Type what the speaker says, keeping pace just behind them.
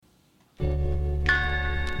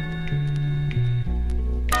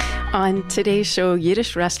On today's show,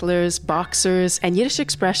 Yiddish wrestlers, boxers, and Yiddish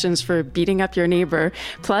expressions for beating up your neighbor,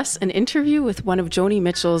 plus an interview with one of Joni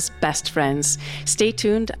Mitchell's best friends. Stay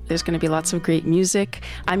tuned. There's going to be lots of great music.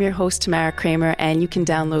 I'm your host, Tamara Kramer, and you can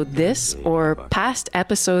download this or past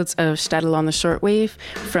episodes of Shtetl on the Shortwave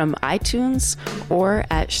from iTunes or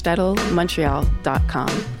at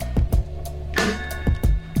shtetl.montreal.com.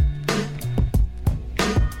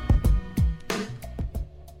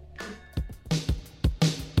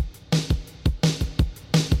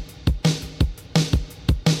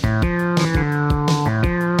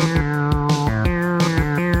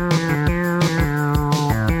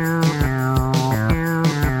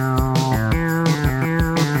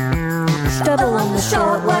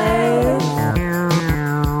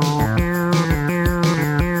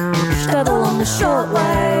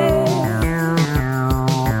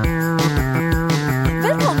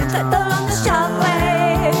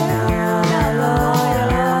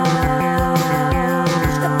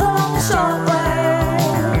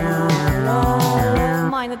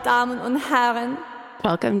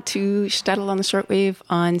 Welcome to Shtetl on the Shortwave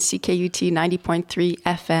on CKUT 90.3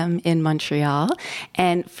 FM in Montreal.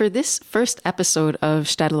 And for this first episode of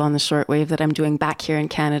Shtetl on the Shortwave that I'm doing back here in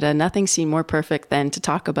Canada, nothing seemed more perfect than to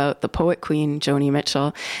talk about the poet queen, Joni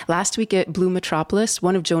Mitchell. Last week at Blue Metropolis,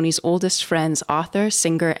 one of Joni's oldest friends, author,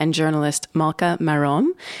 singer, and journalist Malka Marom,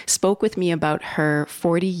 spoke with me about her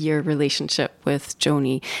 40-year relationship with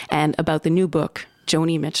Joni and about the new book,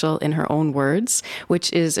 Joni Mitchell in Her Own Words,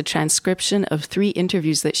 which is a transcription of 3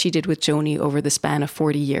 interviews that she did with Joni over the span of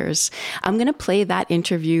 40 years. I'm going to play that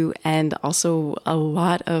interview and also a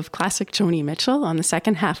lot of classic Joni Mitchell on the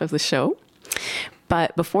second half of the show.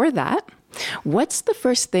 But before that, what's the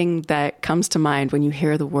first thing that comes to mind when you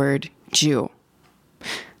hear the word Jew?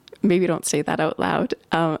 Maybe don't say that out loud.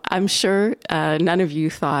 I'm sure none of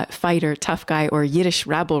you thought fighter, tough guy, or Yiddish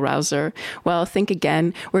rabble-rouser. Well, think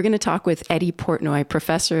again. We're going to talk with Eddie Portnoy,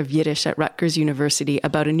 professor of Yiddish at Rutgers University,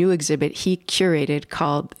 about a new exhibit he curated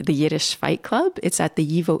called the Yiddish Fight Club. It's at the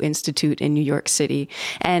YIVO Institute in New York City.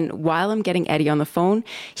 And while I'm getting Eddie on the phone,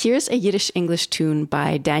 here's a Yiddish-English tune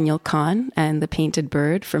by Daniel Kahn and the Painted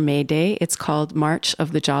Bird for May Day. It's called March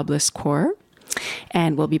of the Jobless Corps.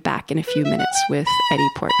 And we'll be back in a few minutes with Eddie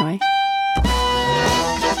Portnoy.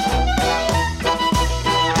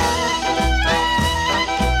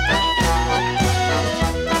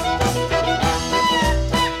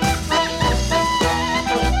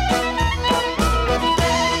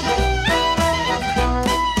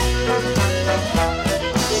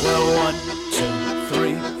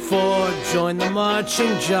 Join the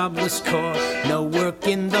marching jobless corps. No work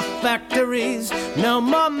in the factories, no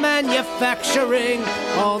more manufacturing.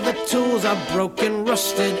 All the tools are broken,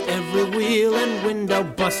 rusted, every wheel and window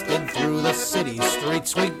busted. Through the city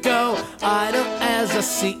streets we go, idle as a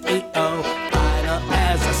CEO, idle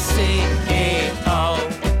as a CEO.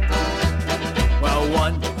 Well,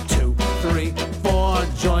 1, 2, 3, 4,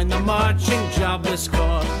 join the marching jobless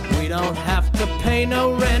corps. We don't have to pay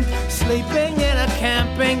no rent, sleeping in a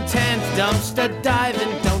camping tent, dumpster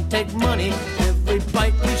diving, don't take money. Every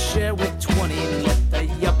bite we share with 20. Let the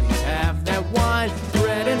yuppies have their wine.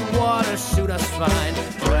 Bread and water suit us fine.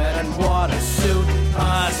 Bread and water suit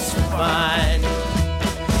us fine.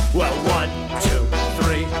 Well, 1, 2,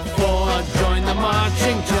 3, 4, join the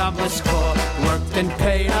marching jobless corps. Worked and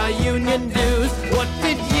paid our union dues. What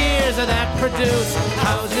did years of that produce?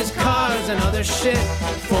 Houses, cars, and other shit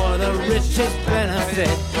for the rich's benefit.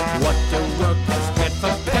 What do workers get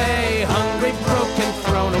for pay? Hungry, broke, and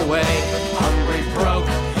thrown away. Hungry, broke,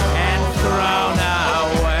 and thrown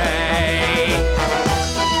away.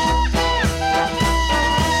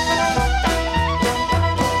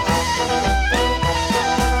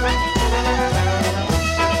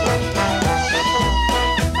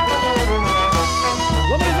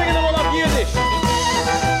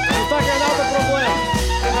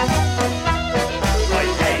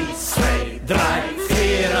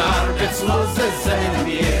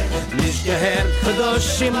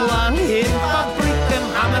 Kadoshim lang in Fabriken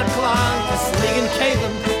Hammerklang. Es liegen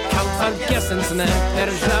Keben, kalt vergessen, nennt der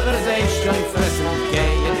Jabber sei schon fressen.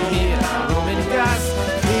 Gehen hier rum in Gas,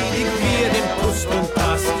 wie die wir im Pust und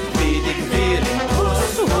Pass, wie die wir im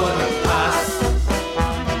Pust und Pass.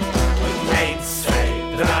 1, 2,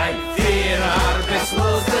 3, 4,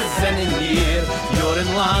 Arbeitslose sind in hier.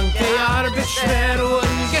 Jahrelang die Arbeit schwer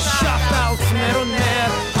und geschafft als mehr und mehr.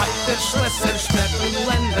 Der Schlösser, Städte und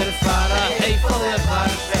Länder, Fahrer, Heifel,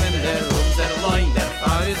 Fahrständer, unser Leun, der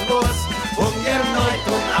Fahr ist los, ungerneut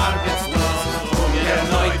und arbeitslos,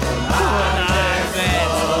 ungerneut und arbeitslos.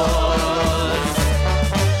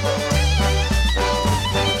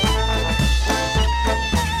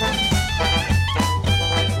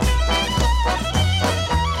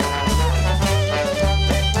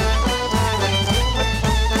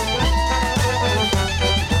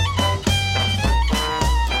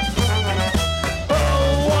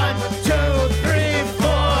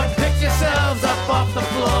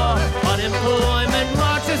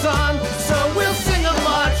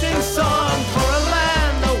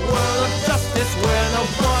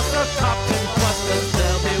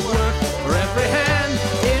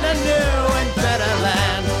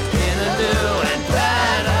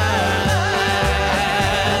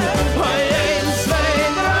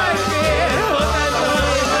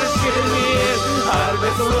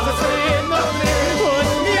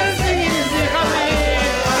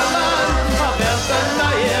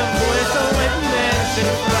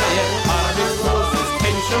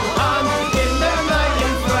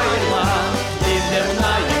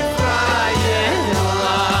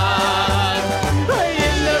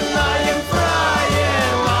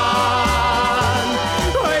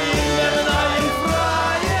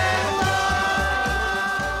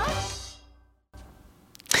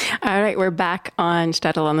 All right, we're back on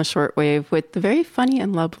Shtetl on the Shortwave with the very funny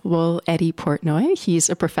and lovable Eddie Portnoy. He's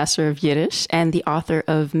a professor of Yiddish and the author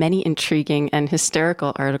of many intriguing and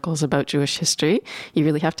hysterical articles about Jewish history. You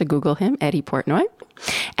really have to Google him, Eddie Portnoy.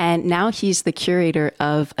 And now he's the curator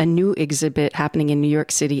of a new exhibit happening in New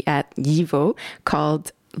York City at YIVO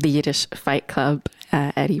called the Yiddish Fight Club.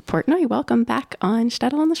 Eddie Portnoy, welcome back on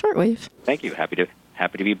Shtetl on the Shortwave. Thank you. Happy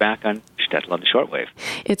to be back on Shtetl on the Shortwave.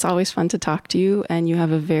 It's always fun to talk to you, and you have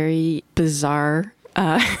a very bizarre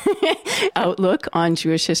outlook on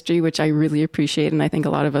Jewish history, which I really appreciate, and I think a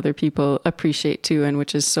lot of other people appreciate too, and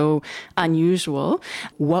which is so unusual.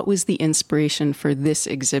 What was the inspiration for this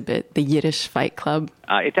exhibit, the Yiddish Fight Club?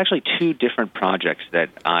 It's actually two different projects that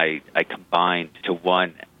I combined to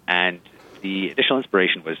one, and the initial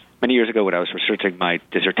inspiration was many years ago when I was researching my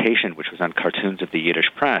dissertation, which was on cartoons of the Yiddish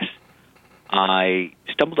press. I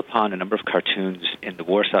stumbled upon a number of cartoons in the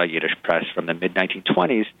Warsaw Yiddish press from the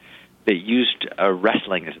mid-1920s that used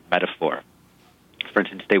wrestling as a metaphor. For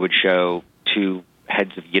instance, they would show two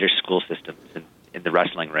heads of Yiddish school systems in the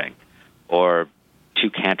wrestling ring, or two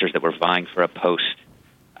cantors that were vying for a post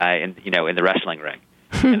in the wrestling ring.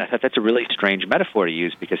 And I thought that's a really strange metaphor to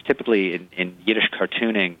use, because typically in Yiddish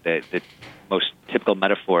cartooning, the most typical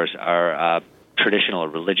metaphors are traditional or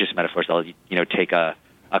religious metaphors. They'll take a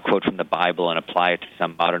quote from the Bible and apply it to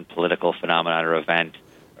some modern political phenomenon or event,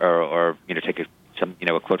 or take a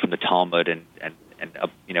quote from the Talmud and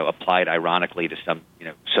apply it ironically to some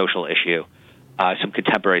social issue, some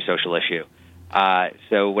contemporary social issue.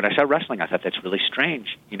 So when I saw wrestling, I thought that's really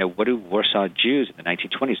strange. What do Warsaw Jews in the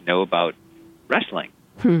 1920s know about wrestling?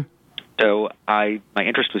 So my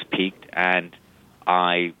interest was piqued, and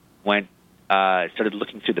I started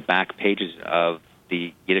looking through the back pages of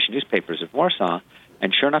the Yiddish newspapers of Warsaw,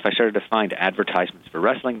 and sure enough, I started to find advertisements for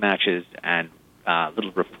wrestling matches and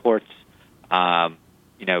little reports, talking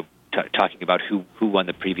about who won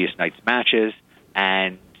the previous night's matches,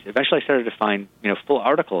 and eventually I started to find full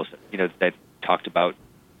articles that talked about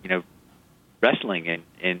wrestling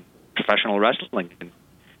in professional wrestling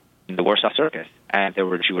in the Warsaw Circus, and there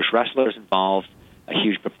were Jewish wrestlers involved. A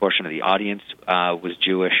huge proportion of the audience was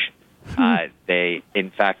Jewish. They, in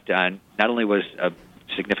fact, not only was a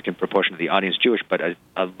significant proportion of the audience Jewish, but a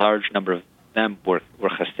large number of them were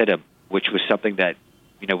Hasidim, which was something that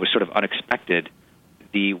was sort of unexpected.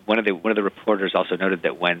 One of the reporters also noted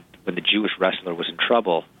that when the Jewish wrestler was in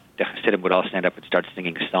trouble, the Hasidim would all stand up and start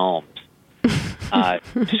singing psalms.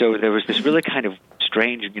 So there was this really kind of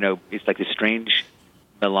strange, it's like this strange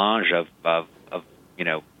melange of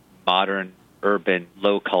modern, urban,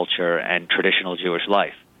 low culture and traditional Jewish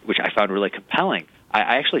life, which I found really compelling.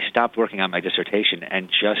 I actually stopped working on my dissertation and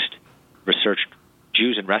just researched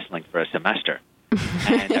Jews and wrestling for a semester.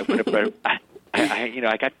 And I would have,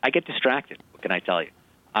 I get distracted. What can I tell you?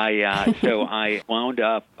 So I wound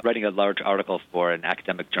up writing a large article for an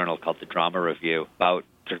academic journal called the Drama Review about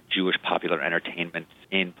sort of Jewish popular entertainment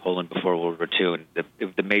in Poland before World War II.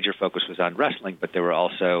 And the major focus was on wrestling, but there were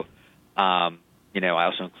also, I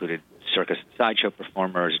also included circus and sideshow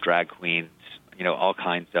performers, drag queens, all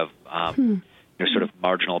kinds of sort of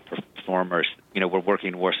marginal performers, were working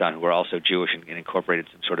in Warsaw who were also Jewish and incorporated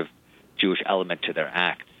some sort of Jewish element to their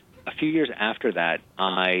acts. A few years after that,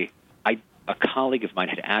 a colleague of mine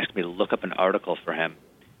had asked me to look up an article for him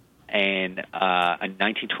in a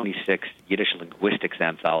 1926 Yiddish linguistics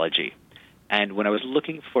anthology. And when I was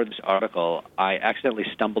looking for this article, I accidentally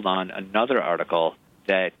stumbled on another article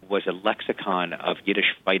that was a lexicon of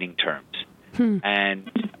Yiddish fighting terms. And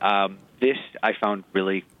this I found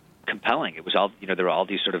really compelling. It was all, there were all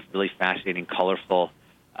these sort of really fascinating, colorful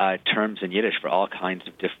terms in Yiddish for all kinds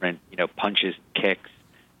of different, punches, kicks,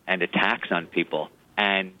 and attacks on people.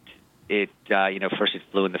 And it, first it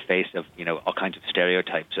flew in the face of, all kinds of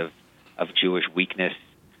stereotypes of Jewish weakness,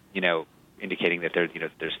 indicating that there's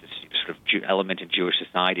this sort of element in Jewish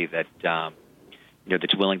society that,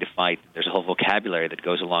 that's willing to fight. There's a whole vocabulary that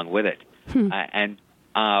goes along with it.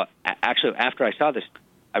 Actually, after I saw this,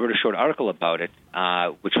 I wrote a short article about it,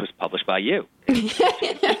 which was published by you,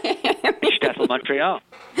 Shtetl, Montreal.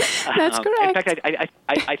 That's correct. In fact,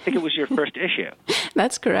 I think it was your first issue.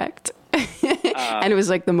 That's correct. And it was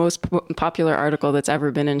like the most popular article that's ever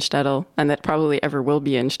been in Shtetl, and that probably ever will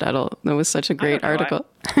be in Shtetl. It was such a great article.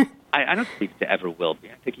 I don't think it ever will be.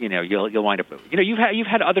 I think you'll wind up. You've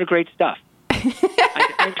had other great stuff.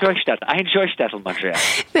 I enjoy Shtetl. I enjoy Shtetl, Montreal.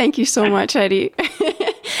 Thank you so much, Eddie.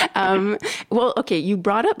 Well, okay, you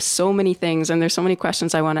brought up so many things, and there's so many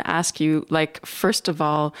questions I want to ask you. Like, first of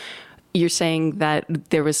all, you're saying that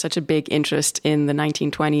there was such a big interest in the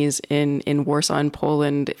 1920s in Warsaw and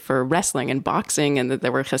Poland for wrestling and boxing, and that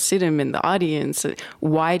there were Hasidim in the audience.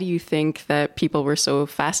 Why do you think that people were so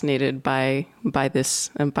fascinated by this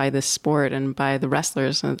sport and by the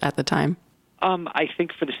wrestlers at the time? I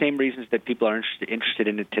think for the same reasons that people are interested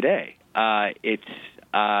in it today.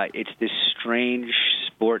 It's this strange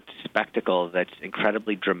sport spectacle that's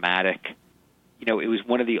incredibly dramatic. It was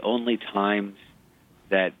one of the only times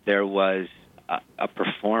that there was a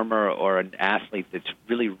performer or an athlete that's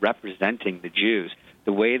really representing the Jews.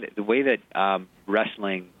 The way that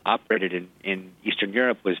wrestling operated in Eastern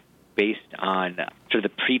Europe was based on sort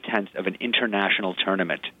of the pretense of an international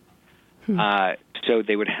tournament. So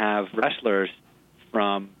they would have wrestlers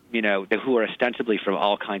from, who are ostensibly from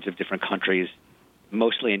all kinds of different countries,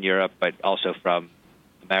 mostly in Europe, but also from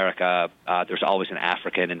America. There's always an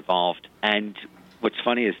African involved. And what's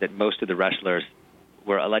funny is that most of the wrestlers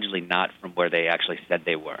were allegedly not from where they actually said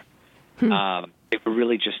they were. They were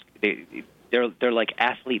really just, they're like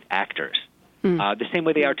athlete actors, the same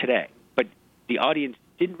way they are today. But the audience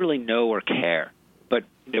didn't really know or care. But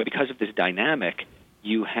because of this dynamic,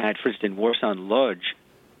 you had, for instance, in Warsaw and Lodz,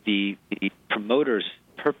 the promoters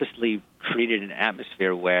purposely created an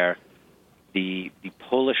atmosphere where the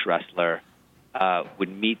Polish wrestler would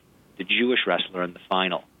meet the Jewish wrestler in the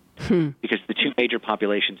final, because the two major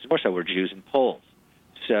populations in Warsaw were Jews and Poles.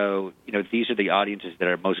 So, these are the audiences that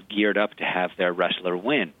are most geared up to have their wrestler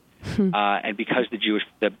win. And because the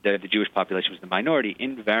Jewish population was the minority,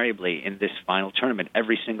 invariably in this final tournament,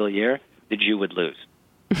 every single year, the Jew would lose.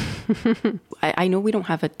 I know we don't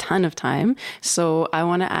have a ton of time, so I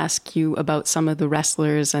want to ask you about some of the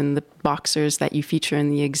wrestlers and the boxers that you feature in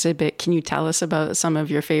the exhibit. Can you tell us about some of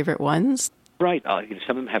your favorite ones? Right. Some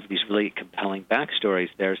of them have these really compelling backstories.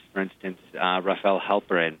 There's, for instance, Raphael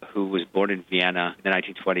Halperin, who was born in Vienna in the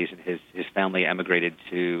 1920s, and his family emigrated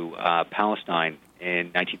to Palestine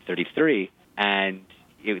in 1933. And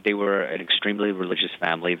they were an extremely religious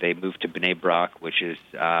family. They moved to Bnei Brak, which is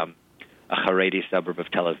a Haredi suburb of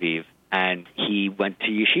Tel Aviv, and he went to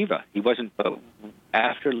yeshiva. He wasn't, but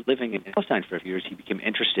after living in Palestine for a few years, he became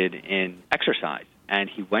interested in exercise, and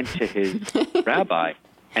he went to his rabbi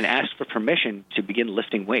and asked for permission to begin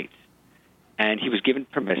lifting weights. And he was given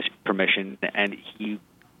permission, and he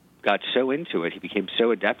got so into it, he became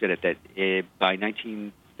so adept at it that by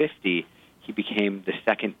 1950, he became the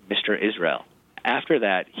second Mr. Israel. After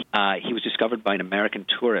that, he was discovered by an American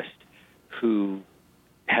tourist who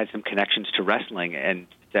had some connections to wrestling and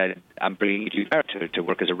said, I'm bringing you to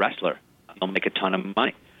work as a wrestler. You'll make a ton of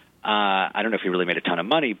money. I don't know if he really made a ton of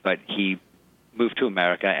money, but he moved to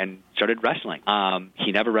America and started wrestling.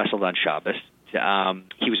 He never wrestled on Shabbos.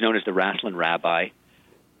 He was known as the Wrestling Rabbi.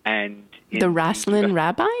 And the Wrestling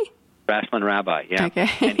Rabbi? Wrestling Rabbi, yeah. Okay.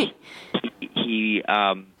 And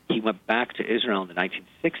he went back to Israel in the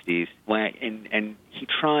 1960s, and he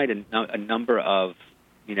tried a number of,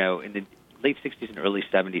 in the late 60s and early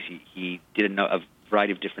 70s, he did a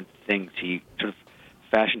variety of different things. He sort of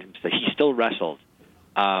fashioned himself. He still wrestled,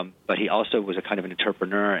 but he also was a kind of an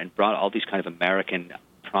entrepreneur and brought all these kind of American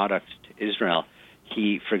products to Israel.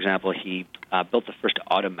 For example, he built the first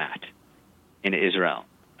automat in Israel.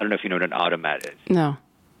 I don't know if you know what an automat is. No.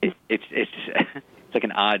 It's like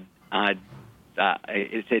an odd.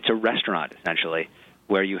 It's a restaurant essentially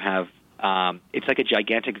where you have. It's like a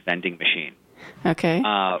gigantic vending machine. Okay.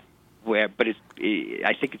 I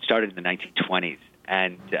think it started in the 1920s,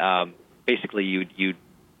 and basically you'd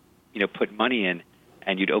put money in,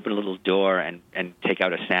 and you'd open a little door and take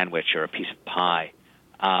out a sandwich or a piece of pie,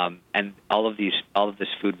 and all of this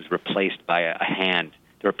food was replaced by a hand.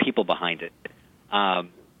 There were people behind it, so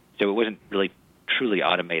it wasn't really truly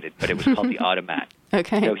automated, but it was called the automat.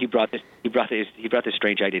 Okay. So he brought this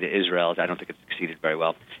strange idea to Israel. I don't think it succeeded very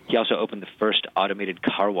well. He also opened the first automated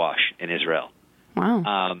car wash in Israel.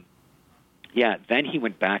 Wow. Then he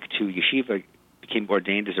went back to yeshiva, became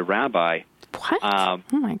ordained as a rabbi. What? Oh,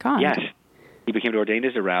 my God. Yes. He became ordained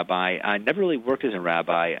as a rabbi. Never really worked as a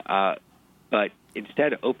rabbi, but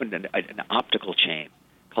instead opened an optical chain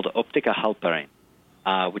called Optika Halperin,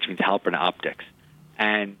 which means Halperin Optics.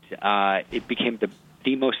 And it became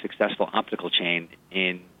the most successful optical chain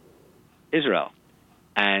in Israel.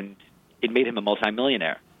 And it made him a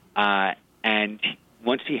multimillionaire. And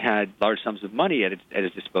once he had large sums of money at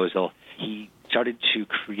his disposal, he started to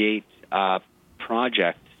create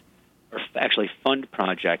projects, or actually fund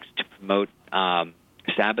projects, to promote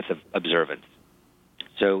Sabbath observance.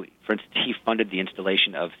 So, for instance, he funded the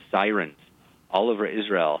installation of sirens all over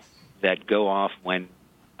Israel that go off when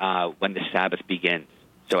the Sabbath begins,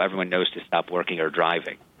 so everyone knows to stop working or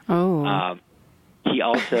driving. Oh. He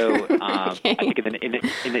also, Okay. I think in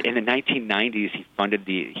the 1990s, he funded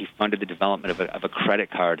the development of a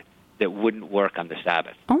credit card that wouldn't work on the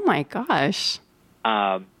Sabbath. Oh my gosh.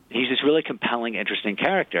 He's this really compelling, interesting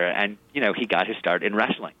character, and he got his start in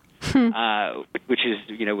wrestling, which is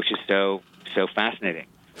so fascinating.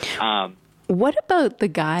 What about the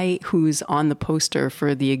guy who's on the poster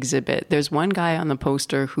for the exhibit? There's one guy on the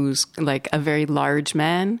poster who's like a very large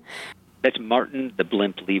man. That's Martin the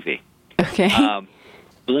Blimp Levy. Okay.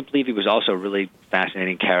 Blimp Levy was also a really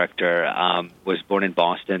fascinating character. Was born in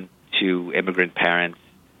Boston to immigrant parents.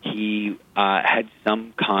 He had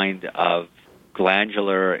some kind of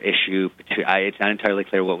glandular issue. It's not entirely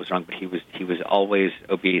clear what was wrong, but he was always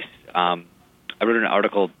obese. I wrote an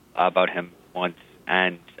article about him once,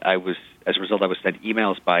 and as a result, I was sent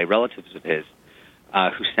emails by relatives of his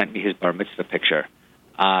who sent me his bar mitzvah picture.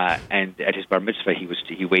 And at his bar mitzvah,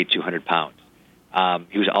 he weighed 200 pounds.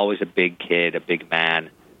 He was always a big kid, a big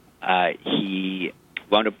man. He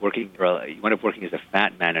wound up working as a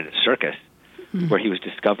fat man in a circus, where he was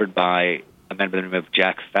discovered by a man by the name of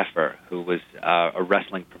Jack Pfeffer, who was a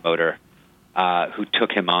wrestling promoter, who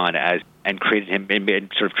took him on and created him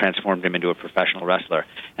and sort of transformed him into a professional wrestler.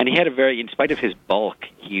 And he had in spite of his bulk,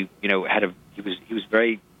 he was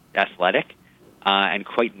very athletic and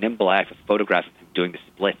quite nimble. I have a photograph of him doing the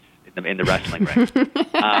splits in the wrestling ring.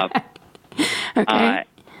 Okay.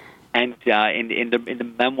 And in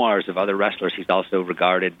the memoirs of other wrestlers, he's also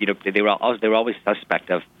regarded. They were always suspect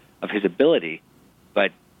of his ability,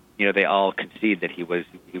 but they all concede that he was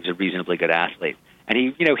a reasonably good athlete. And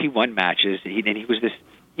he won matches. He was this.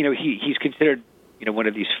 He's considered one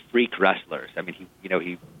of these freak wrestlers. I mean,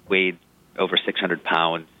 he weighed over 600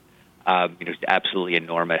 pounds. He's absolutely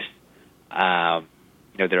enormous.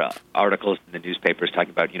 There are articles in the newspapers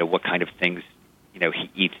talking about what kind of things he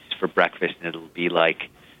eats for breakfast, and it'll be like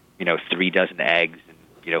 3 dozen eggs and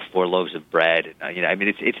 4 loaves of bread. And, I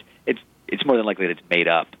mean, it's more than likely that it's made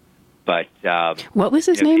up. But what was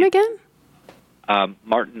his name again?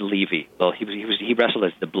 Martin Levy. Well, he wrestled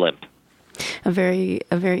as the Blimp. A very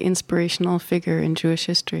inspirational figure in Jewish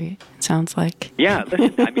history. It sounds like. Yeah,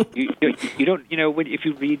 listen. I mean, you don't. If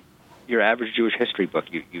you read your average Jewish history book,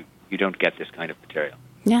 you don't get this kind of material.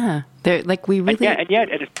 Yeah, they're like we really. And yet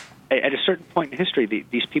at a certain point in history,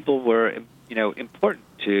 these people were important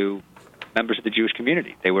to members of the Jewish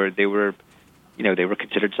community. They were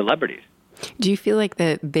considered celebrities. Do you feel like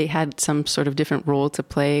that they had some sort of different role to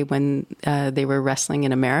play when they were wrestling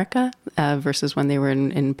in America versus when they were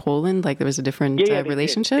in Poland? Like there was a different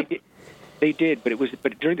relationship? They did, but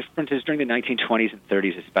during the 1920s and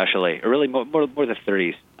 30s especially, or really more the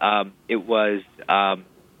 30s, it was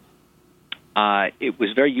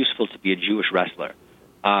very useful to be a Jewish wrestler.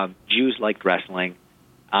 Jews liked wrestling.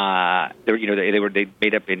 They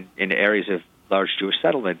made up in areas of large Jewish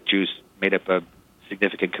settlement. Jews made up a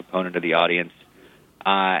significant component of the audience,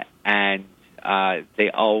 and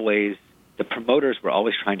the promoters were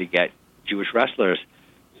always trying to get Jewish wrestlers,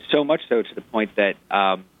 so much so to the point that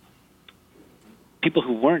people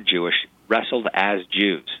who weren't Jewish wrestled as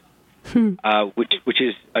Jews, which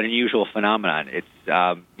is an unusual phenomenon. It's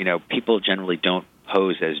people generally don't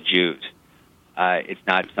pose as Jews. It's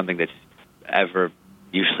not something that's ever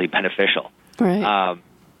usually beneficial. Right.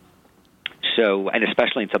 And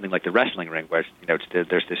especially in something like the wrestling ring, where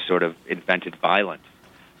there's this sort of invented violence.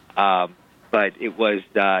 But it was,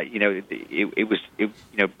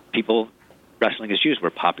 people wrestling as Jews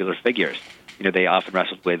were popular figures. They often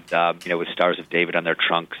wrestled with Stars of David on their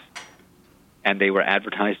trunks, and they were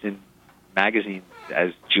advertised in magazines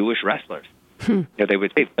as Jewish wrestlers. They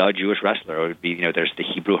would say the Jewish wrestler, or it would be, there's the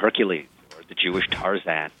Hebrew Hercules or the Jewish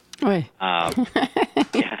Tarzan. Right.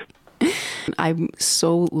 Yeah. I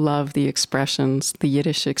so love the expressions, the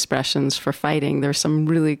Yiddish expressions for fighting. There's some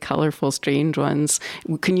really colorful, strange ones.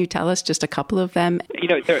 Can you tell us just a couple of them?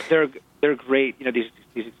 They're great. These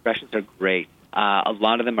expressions are great. A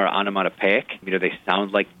lot of them are onomatopoeic. They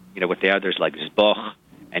sound like what they are. There's like zboch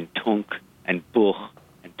and tunk and buch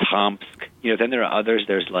and tomsk. Then there are others.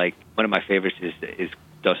 There's like one of my favorites is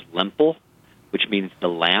das Lempel, which means the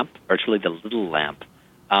lamp, or it's really the little lamp.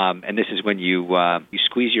 And this is when you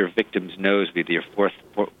squeeze your victim's nose with your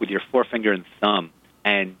forefinger and thumb,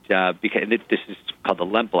 and this is called the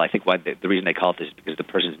lempel. I think why the reason they call it this is because the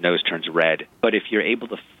person's nose turns red. But if you're able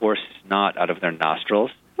to force snot out of their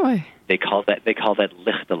nostrils, they call that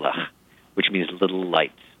lichtelach, which means little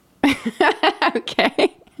lights.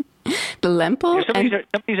 Okay. The lempel. Some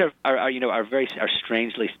of these are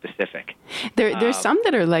strangely specific. There's some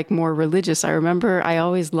that are like more religious. I remember I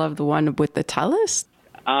always loved the one with the talus.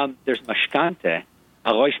 There's mashkante.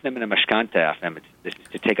 This is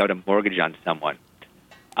to take out a mortgage on someone.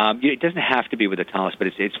 It doesn't have to be with a talus, but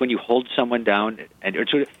it's when you hold someone down,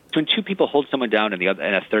 it's when two people hold someone down and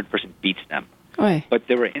a third person beats them. Oy. But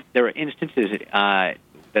there were instances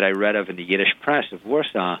that I read of in the Yiddish press of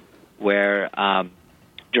Warsaw where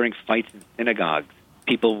during fights in synagogues,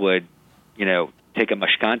 people would, take a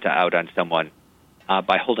mashkanta out on someone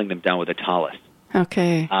by holding them down with a talus.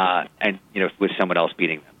 Okay. And with someone else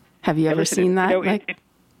beating them. Have you ever seen that?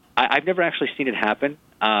 I've never actually seen it happen.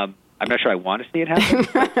 I'm not sure I want to see it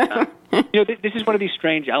happen. This is one of these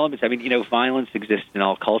strange elements. I mean, violence exists in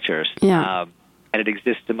all cultures. Yeah. And it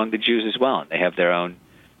exists among the Jews as well. And they have their own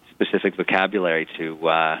specific vocabulary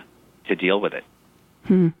to deal with it.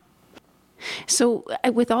 So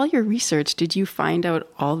with all your research, did you find out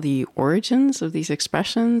all the origins of these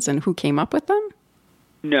expressions and who came up with them?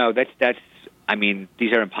 No, these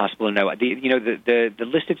are impossible to know. The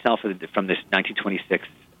list itself from this 1926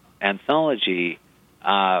 anthology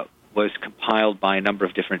was compiled by a number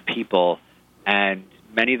of different people, and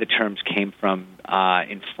many of the terms came from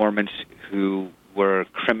informants who were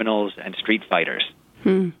criminals and street fighters.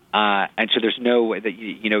 And so there's no way that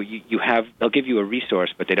you have. They'll give you a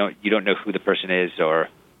resource, but you don't know who the person is or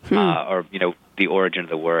the origin of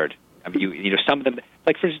the word. I mean, some of them,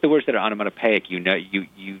 like for instance, the words that are onomatopoeic, you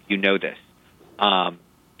know this.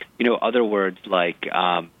 Other words like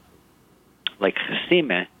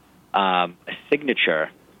chesime, a signature,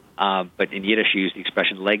 but in Yiddish you use the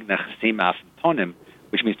expression leg na chesime af tonim,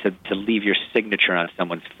 which means to leave your signature on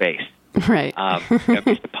someone's face. Right.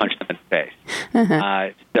 Means to punch them in the face.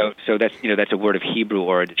 So that's a word of Hebrew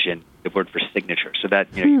origin, the word for signature. So that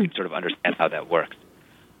you can sort of understand how that works.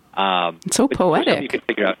 It's so poetic. You can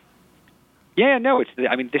figure out. Yeah, no,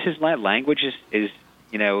 this is language is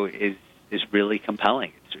really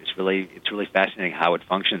compelling. It's really fascinating how it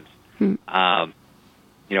functions.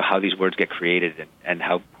 How these words get created and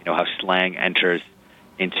how slang enters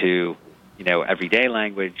into everyday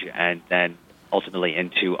language and then ultimately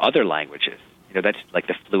into other languages. That's like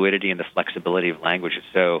the fluidity and the flexibility of language is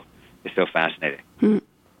so fascinating.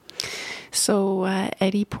 So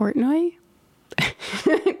Eddie Portnoy,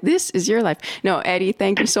 this is your life. No, Eddie,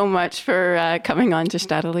 thank you so much for coming on to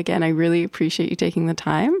Shtetl again. I really appreciate you taking the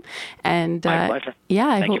time. And my pleasure.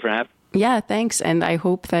 Yeah, thank you for having me. Yeah, thanks. And I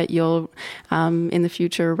hope that you'll, in the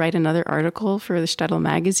future, write another article for the Shtetl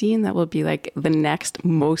magazine that will be like the next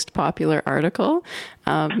most popular article.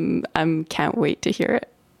 Can't wait to hear it.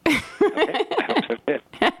 Okay, I hope so too.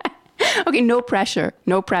 Okay, no pressure.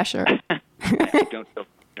 No pressure. Don't feel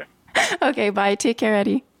pressure. Okay, bye. Take care,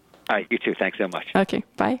 Eddie. All right, you too. Thanks so much. Okay,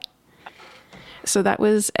 bye. So that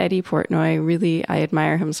was Eddie Portnoy. Really, I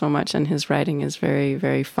admire him so much, and his writing is very,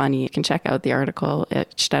 very funny. You can check out the article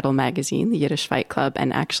at Shtetl magazine, the Yiddish Fight Club,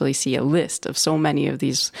 and actually see a list of so many of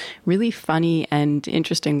these really funny and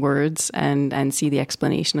interesting words and see the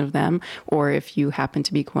explanation of them. Or if you happen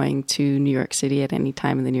to be going to New York City at any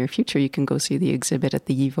time in the near future, you can go see the exhibit at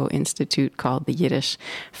the YIVO Institute called the Yiddish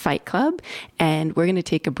Fight Club. And we're going to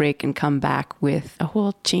take a break and come back with a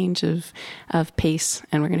whole change of pace,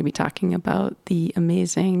 and we're going to be talking about the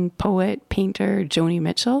amazing poet, painter, Joni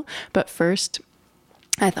Mitchell. But first,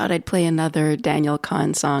 I thought I'd play another Daniel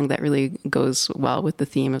Kahn song that really goes well with the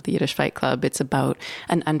theme of the Yiddish Fight Club. It's about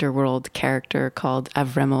an underworld character called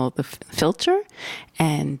Avremel the Filcher.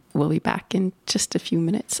 And we'll be back in just a few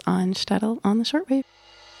minutes on Shtetl on the shortwave.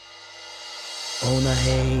 Ohne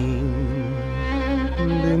Heim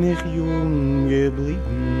bin ich jung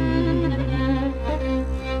geblieben.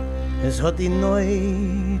 Es hat die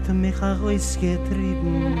Neut mich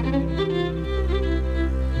herausgetrieben.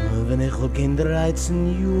 Wenn ich auch in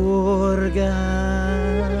 13 Jahren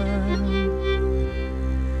gehabt,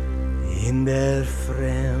 in der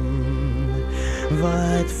Fremd,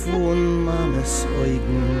 weit von Mannes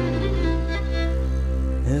Augen.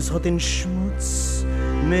 Es hat den Schmutz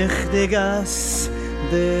mich die Gass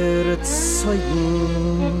der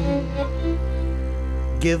Zeugen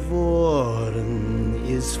geworden.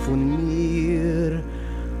 Is von mir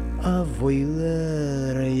a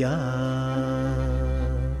voiler ja.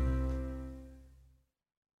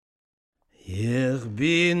 Ich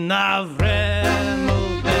bin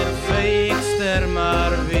Avremel, der feigster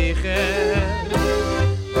Marwicher,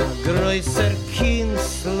 a größer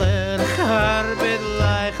Künstler, arbeit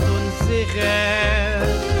leicht und sicher.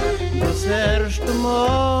 Das erste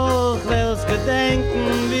Mal, welches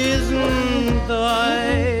Gedenken wissen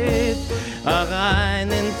deut, ach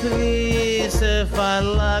einen Triese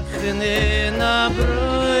verlachen in a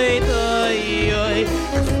Bräut, oi, oi,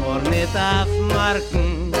 vor nicht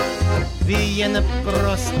aufmarken, wie eine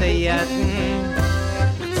Prostejacken,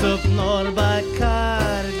 zog nur bei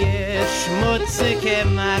karge, schmutzige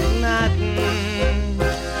Magnaten,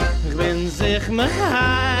 ich mehr,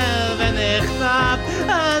 wenn ich hab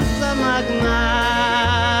als ein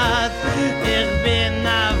Magnat. Ich bin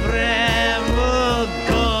Avrem und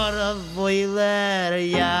Gora Voiler,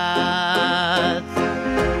 ja.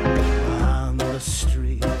 On the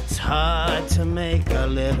street, it's hard to make a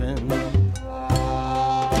living.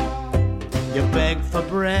 You beg for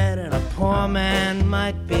bread and a poor man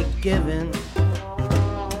might be given.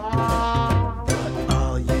 But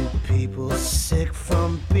all you people sick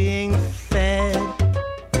from being fed,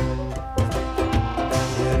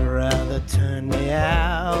 you'd rather turn me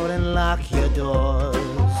out and lock your doors.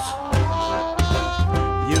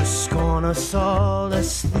 You scorn us all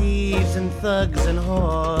as thieves and thugs and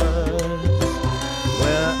whores.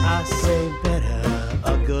 Well, I say better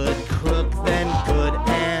a good crook than good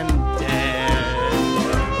and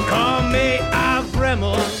call me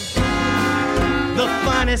Avremel, the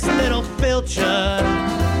finest little filcher,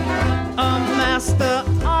 a master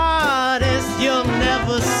artist. You'll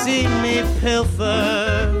never see me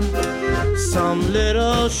pilfer some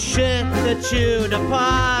little shit that you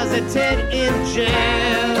deposited in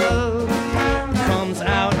jail. Comes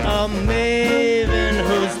out a maven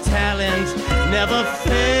whose talent never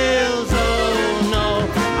fails. Oh no,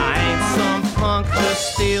 I ain't some punk who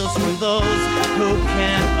steals from those who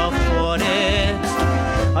can't afford it.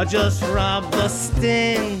 I just rob the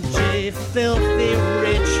stingy, filthy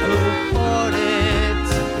rich who hoard it.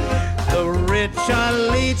 The rich are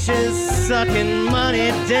leeches sucking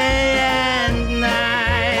money day and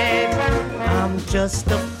night. I'm just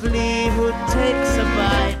a flea who takes a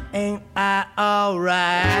bite. Ain't I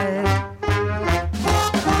alright?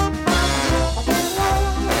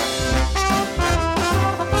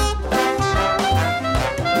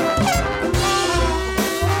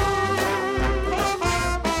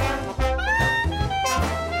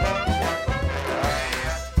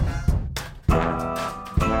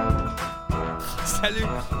 Salut,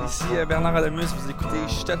 ici Bernard Adamus, vous écoutez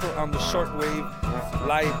Shtetl on the Shortwave,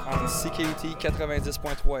 live on CKUT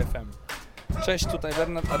 90.3 FM. Cześć, tutaj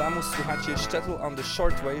Bernard Adamus, słuchacie Shtetl on the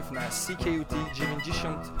Shortwave na CKUT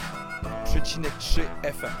 90.3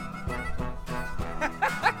 FM.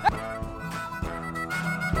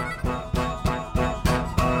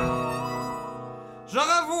 Je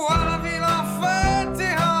revois la ville en fête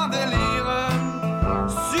et en délire,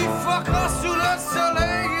 suffoquant sous le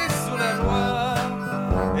soleil et sous la joie.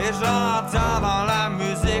 Et j'entends dans la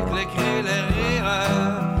musique les cris, les rires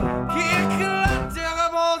qui éclatent et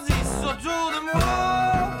rebondissent autour de moi.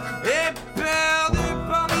 Et perdu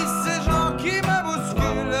parmi ces gens qui me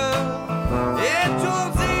bousculent,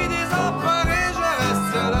 étourdi, désemparé, je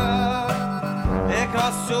reste là. Et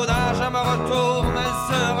quand soudain je me retourne, elle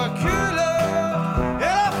se recule.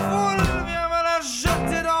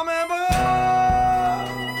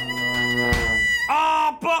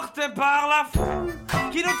 Par la foule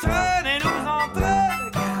qui nous traîne et nous entraîne,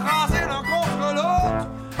 écrasés l'un contre l'autre,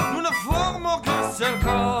 nous ne formons qu'un seul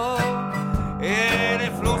corps. Et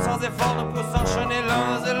les flots sans effort nous poussent enchaîner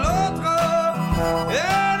l'un et l'autre,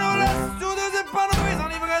 et nous laissent tous deux épanouis en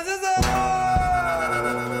ivresse des heures.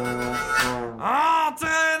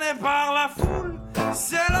 Entraînés par la foule,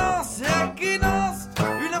 s'élance et équinance,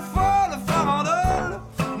 une folle farandole,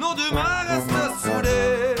 nos deux mains restent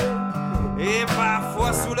soudées. Et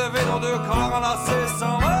parfois soulevés dans deux corps enlacés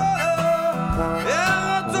sans vol, et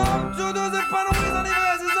retombent tous deux épanouis en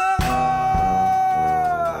ivresse des heures.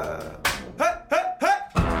 Hey, hey, hey.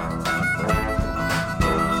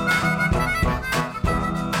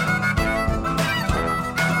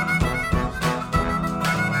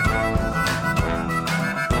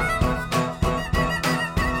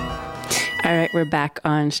 All right, we're back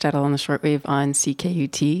on Shtetl on the Shortwave on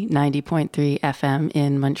CKUT 90.3 FM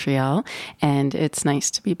in Montreal. And it's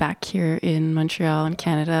nice to be back here in Montreal in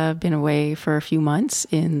Canada. I've been away for a few months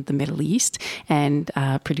in the Middle East and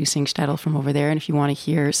producing Shtetl from over there. And if you want to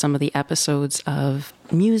hear some of the episodes of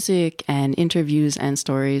music and interviews and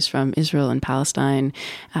stories from Israel and Palestine,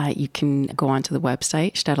 you can go onto the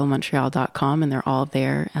website, shtetl.montreal.com, and they're all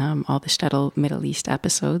there, all the Shtetl Middle East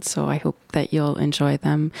episodes. So I hope that you'll enjoy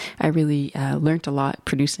them. I really learned a lot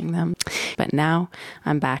producing them. But now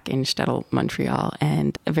I'm back in Shtetl, Montreal,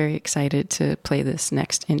 and very excited to play this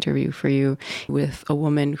next interview for you with a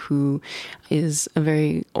woman who is a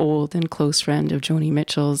very old and close friend of Joni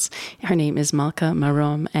Mitchell's. Her name is Malka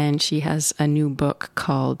Marom, and she has a new book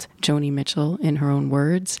called Joni Mitchell in Her Own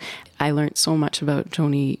Words. I learned so much about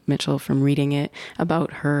Joni Mitchell from reading it,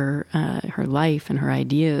 about her life and her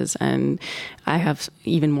ideas, and I have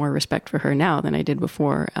even more respect for her now than I did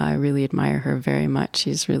before. I really admire her very much.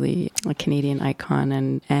 She's really a Canadian icon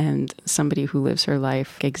and somebody who lives her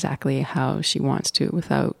life exactly how she wants to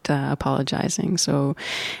without apologizing. So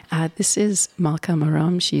this is Malka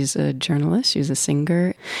Maram. She's a journalist, she's a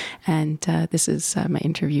singer, and this is my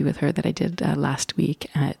interview with her that I did last week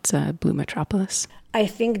at Blue Metropolis. I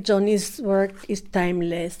think Joni's work is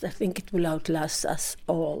timeless. I think it will outlast us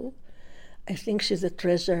all. I think she's a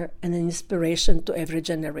treasure and an inspiration to every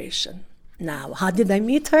generation. Now, how did I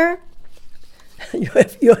meet her? You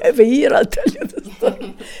have a year, I'll tell you the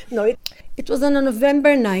story. No, it was on a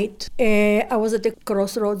November night. I was at the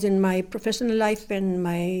crossroads in my professional life and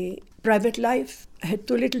my private life. I had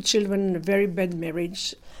 2 little children and a very bad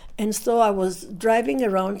marriage. And so I was driving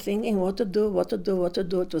around thinking what to do.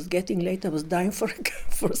 It was getting late. I was dying for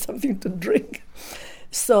something to drink.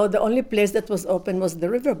 So the only place that was open was the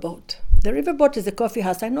Riverboat. The Riverboat is a coffee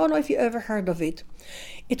house. I don't know if you ever heard of it.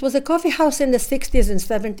 It was a coffee house in the 60s and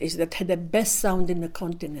 70s that had the best sound in the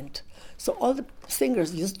continent. So all the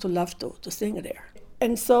singers used to love to sing there.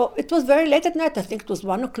 And so it was very late at night. I think it was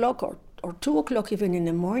 1 o'clock or 2 o'clock even in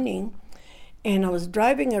the morning. And I was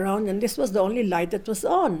driving around, and this was the only light that was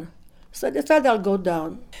on. So I decided I'll go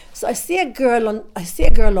down. So I see a girl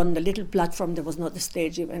on the little platform. There was not a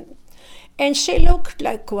stage even, and she looked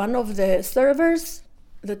like one of the servers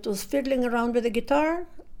that was fiddling around with a guitar.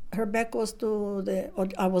 Her back was to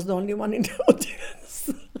I was the only one in the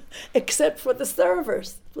audience, except for the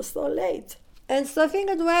servers. It was so late, and so I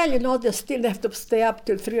figured, well, they still have to stay up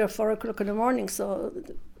till 3 or 4 o'clock in the morning. So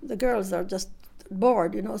the girls are just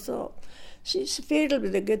bored, So. She fiddled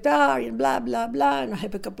with the guitar and blah, blah, blah, and I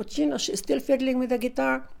have a cappuccino. She's still fiddling with the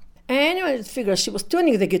guitar. Anyway, I figured she was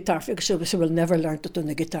tuning the guitar. I figured she will never learn to tune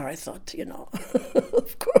the guitar, I thought,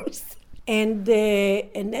 of course. And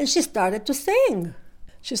then she started to sing.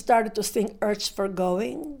 She started to sing Urge for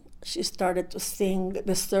Going. She started to sing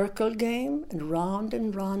the circle game, and round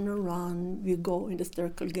and round we go in the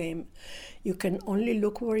circle game. You can only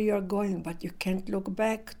look where you're going, but you can't look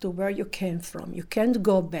back to where you came from. You can't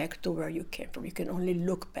go back to where you came from. You can only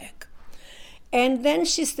look back. And then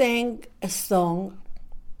she sang a song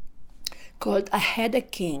called I Had a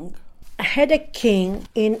King. I had a king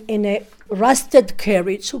in a rusted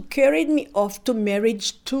carriage who carried me off to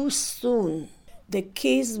marriage too soon. The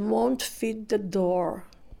keys won't fit the door.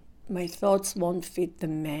 My thoughts won't fit the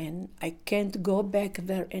man. I can't go back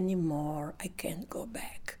there anymore. I can't go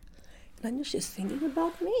back. And I knew she's singing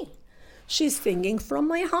about me. She's singing from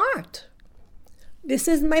my heart. This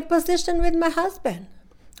is my position with my husband.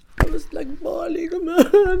 I was like bawling.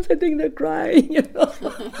 I'm sitting there crying,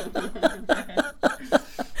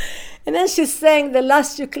 And then she sang the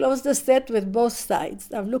last, you close the set with both sides.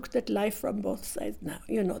 I've looked at life from both sides now.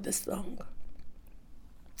 You know the song.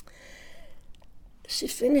 She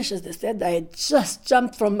finishes the set. I just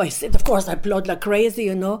jumped from my seat. Of course, I applaud like crazy,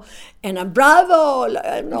 and I'm bravo.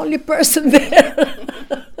 I'm the only person there.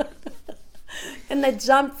 And I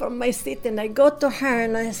jumped from my seat, and I go to her,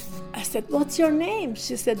 and I said, "What's your name?"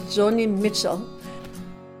 She said, "Joni Mitchell."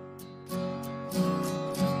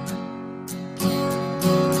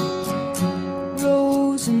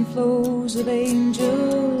 Rows and flows of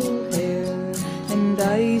angel hair and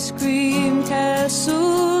ice cream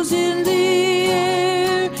castles in the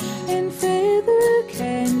air and feather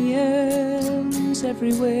canyons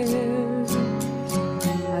everywhere.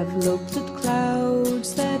 I've looked at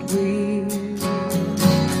clouds that weave,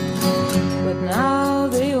 but now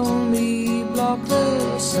they only block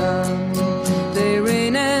the sun. They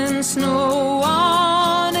rain and snow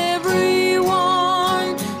on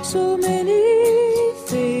everyone. So many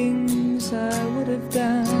things I would have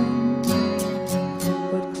done,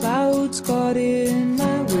 but clouds got in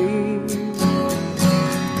my way.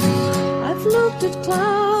 I've looked at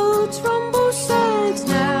clouds from both sides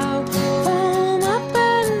now, from up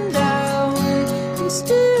and down, and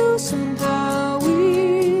still somehow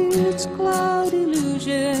it's cloud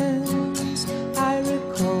illusions I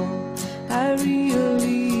recall. I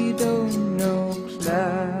really don't know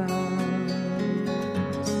clouds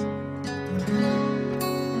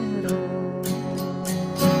at all.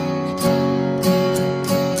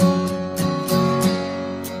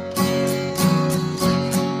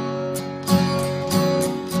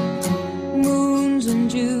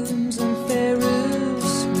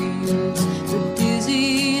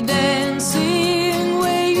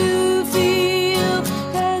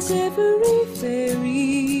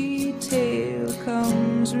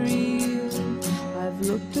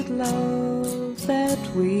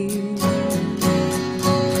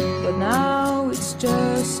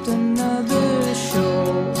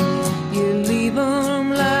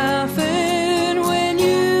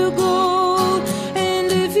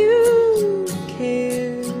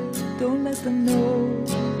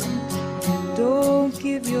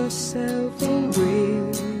 myself away.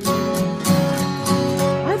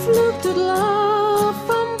 I've looked at love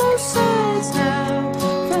from both sides now,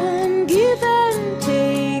 from give and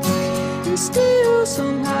take, and still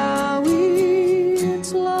somehow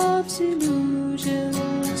it's love's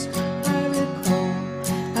illusions I recall.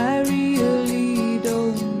 I really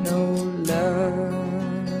don't know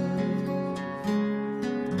love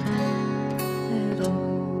at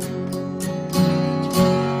all.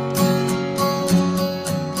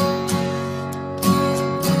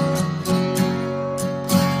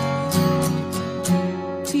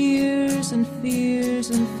 Tears and fears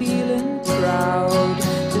and feeling proud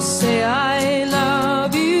to say I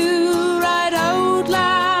love you right out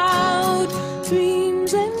loud.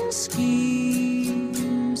 Dreams and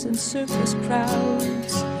schemes and circus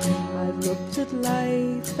crowds, I've looked at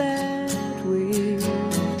life that way.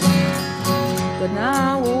 But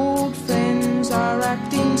now old friends are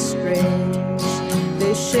acting strange.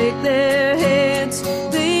 They shake their heads,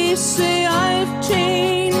 they say I've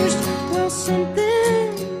changed. Well,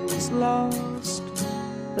 something's lost,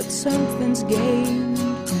 but something's gained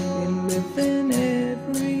in living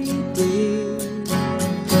every day.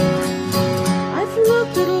 I've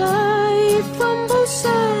looked at life from both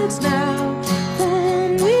sides now,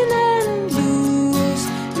 from win and lose,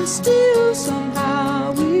 and still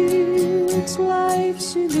somehow it's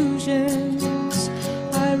life's illusions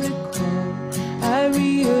I recall. I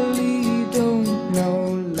really don't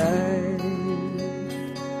know life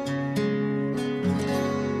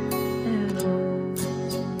at all.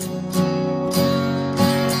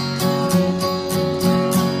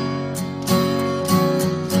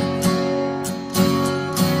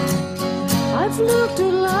 I've looked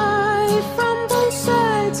at life from both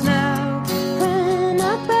sides now, from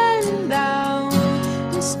up and down,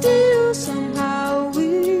 and still somehow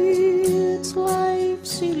it's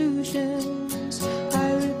life's illusions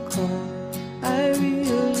I recall. I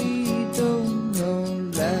really don't know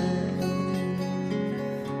life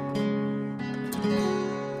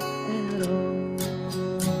at all.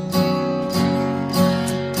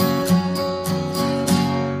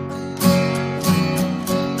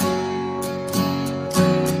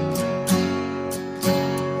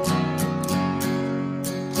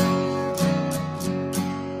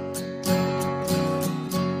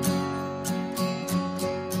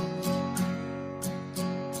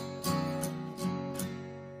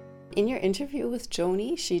 In your interview with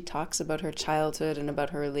Joni, she talks about her childhood and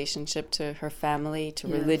about her relationship to her family, to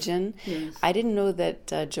religion. Yes. I didn't know that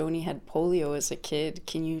Joni had polio as a kid.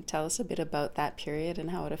 Can you tell us a bit about that period and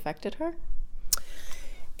how it affected her?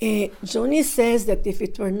 Joni says that if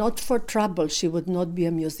it were not for trouble, she would not be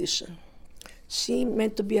a musician. She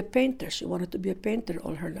meant to be a painter. She wanted to be a painter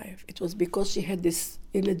all her life. It was because she had this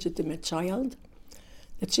illegitimate child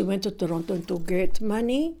that she went to Toronto, and to get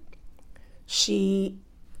money, she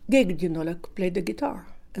gigged, like played the guitar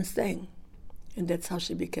and sang. And that's how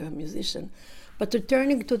she became a musician. But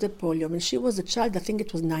returning to the polio, when she was a child, I think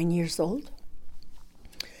it was 9 years old,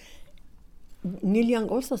 Neil Young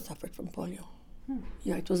also suffered from polio.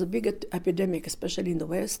 Yeah, it was a big epidemic, especially in the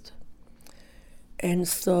West. And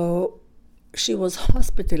so she was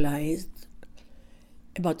hospitalized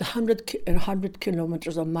about 100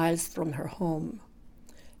 kilometers or miles from her home.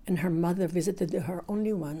 And her mother visited her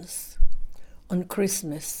only once. On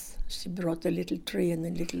Christmas, she brought a little tree and a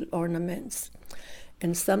little ornaments.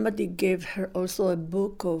 And somebody gave her also a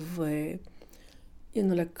book of,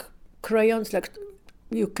 like crayons, like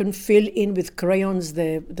you can fill in with crayons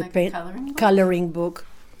the like paint, coloring book.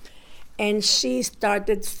 And she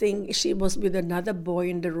started singing. She was with another boy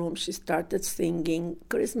in the room. She started singing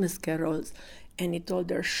Christmas carols. And he told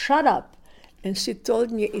her, "Shut up." And she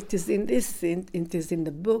told me, it is in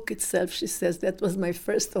the book itself. She says, that was my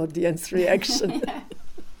first audience reaction.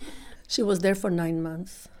 She was there for 9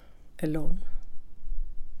 months, alone,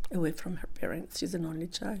 away from her parents. She's an only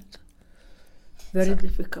child. Very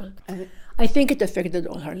difficult. I think it affected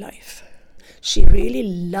all her life. She really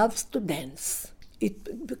loves to dance.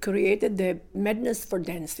 It created the madness for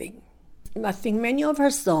dancing. I think many of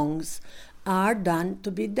her songs are done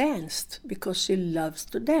to be danced because she loves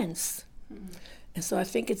to dance. And so I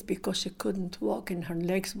think it's because she couldn't walk and her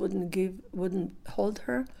legs wouldn't hold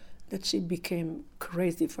her that she became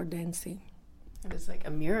crazy for dancing. It was like a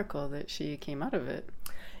miracle that she came out of it.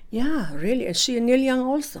 Yeah, really. And she and Neil Young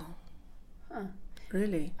also. Huh.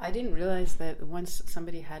 Really. I didn't realize that once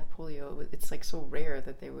somebody had polio, it's like so rare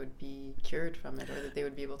that they would be cured from it or that they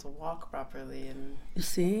would be able to walk properly. And you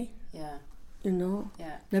see? Yeah.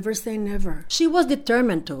 Yeah. Never say never. She was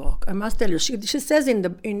determined to walk. I must tell you. She says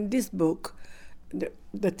in this book,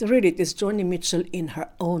 that really it is Joni Mitchell in her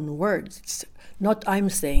own words. It's not I'm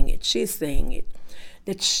saying it, she's saying it.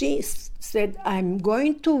 That she said, I'm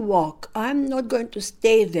going to walk. I'm not going to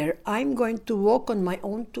stay there. I'm going to walk on my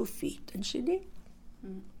own 2 feet. And she did.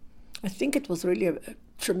 I think it was really a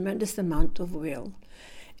tremendous amount of will.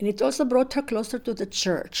 And it also brought her closer to the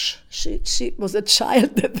church. She was a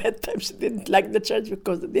child at that time. She didn't like the church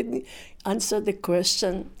because it didn't answer the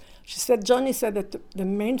question. She said, Joni said that the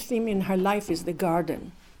main theme in her life is the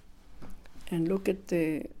garden. And look at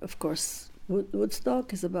of course,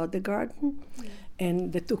 Woodstock is about the garden.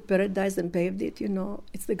 And they took paradise and paved it,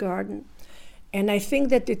 it's the garden. And I think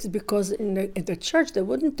that it's because in the church they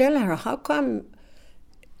wouldn't tell her, how come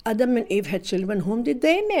Adam and Eve had children, whom did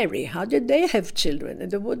they marry? How did they have children?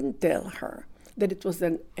 And they wouldn't tell her that it was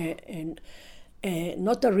not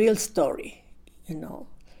a real story,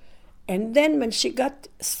 And then when she got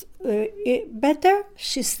better,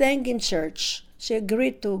 she sang in church. She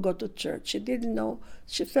agreed to go to church. She didn't know.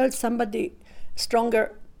 She felt somebody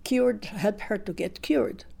stronger helped her to get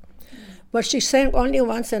cured. But she sang only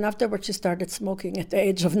once, and afterwards she started smoking at the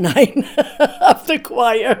age of 9 after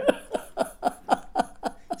choir.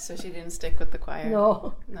 So she didn't stick with the choir?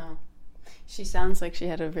 No. She sounds like she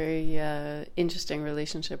had a very interesting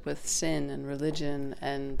relationship with sin and religion.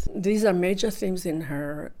 And these are major themes in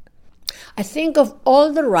her. I think of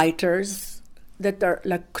all the writers that are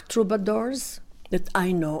like troubadours that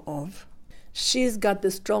I know of, she's got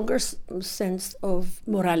the strongest sense of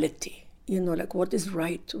morality, like what is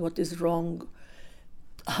right, what is wrong,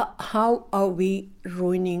 how are we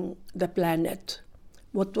ruining the planet,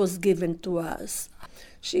 what was given to us.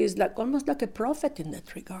 She is almost like a prophet in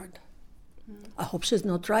that regard. I hope she's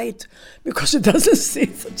not right, because she doesn't see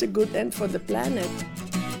such a good end for the planet.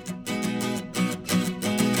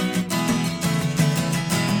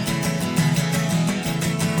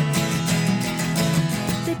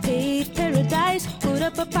 They paved paradise, put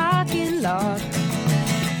up a parking lot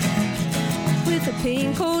with a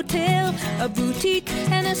pink hotel, a boutique,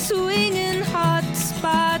 and a swinging hot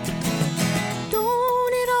spot.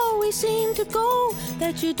 Don't it always seem to go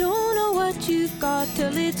that you don't know what you've got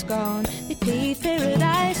till it's gone? They paved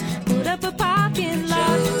paradise, put up a parking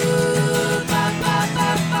lot.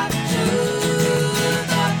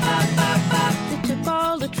 They took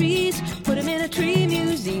all the trees, put them in a tree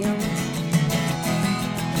museum,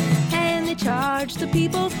 and they charged the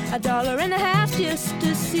people $1.50 just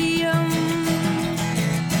to see them.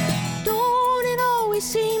 Don't it always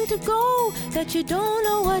seem to go that you don't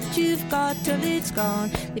know what you've got till it's gone?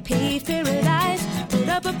 They paved paradise, put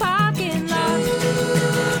up a parking lot.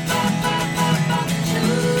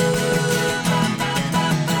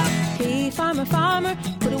 Hey, farmer, farmer,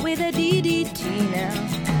 put away the DDT now.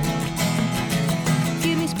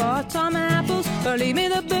 Give me spots on my apples, or leave me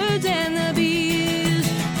the birds and the bees.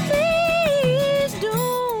 Please,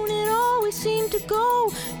 don't it always seem to go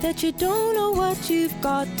that you don't know what you've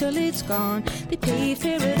got till it's gone? They paved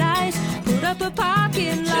paradise, put up a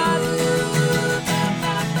parking lot.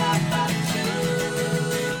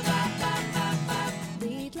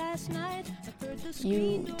 Late last night, I heard the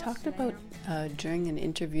you talked about during an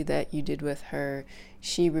interview that you did with her,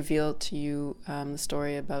 she revealed to you the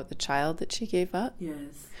story about the child that she gave up.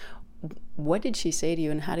 Yes. What did she say to you,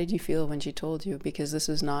 and how did you feel when she told you? Because this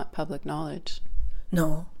was not public knowledge.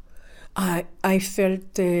 No. I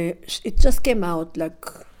felt it just came out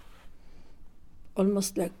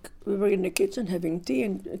almost like we were in the kitchen having tea,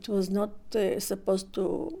 and it was not supposed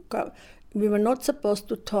to come. We were not supposed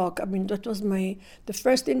to talk. I mean, that was the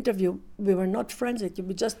first interview. We were not friends.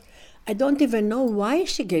 I don't even know why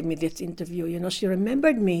she gave me this interview. She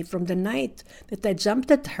remembered me from the night that I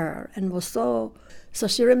jumped at her and was so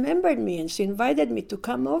she remembered me, and she invited me to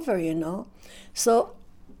come over, So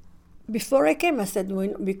before I came, I said,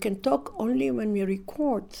 we can talk only when we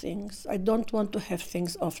record things. I don't want to have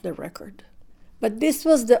things off the record. But this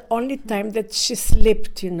was the only time that she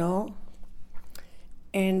slipped, And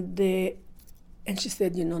she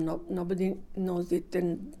said, nobody knows it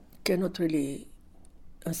and cannot really.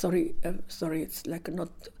 Sorry, it's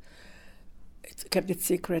it's kept it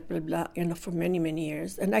secret, blah blah. For many, many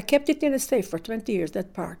years, and I kept it in a safe for 20 years.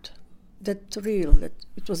 That part, that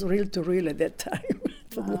it was real to real at that time.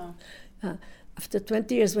 Wow. After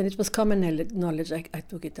 20 years, when it was common knowledge, I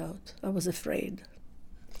took it out. I was afraid.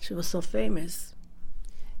 She was so famous.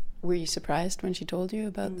 Were you surprised when she told you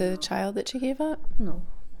about the child that she gave up? No,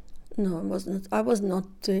 I wasn't. I was not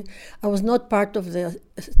part of the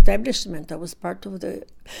establishment. I was part of the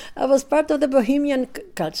bohemian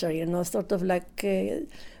culture. Sort of like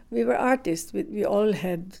we were artists. We all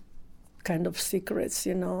had kind of secrets,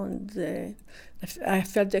 you know. And I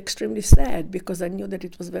felt extremely sad because I knew that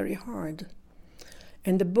it was very hard.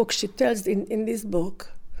 And the book she tells in this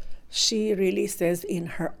book, she really says in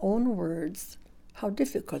her own words how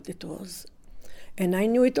difficult it was. And I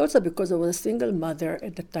knew it also because I was a single mother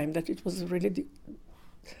at the time, that it was really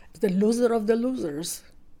the loser of the losers.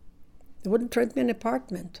 They wouldn't rent me an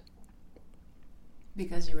apartment.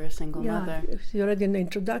 Because you were a single mother. You read in the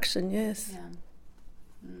introduction, yes. Yeah.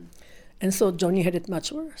 Mm. And so Joni had it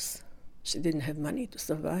much worse. She didn't have money to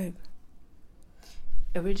survive.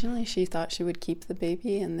 Originally, she thought she would keep the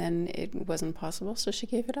baby, and then it wasn't possible, so she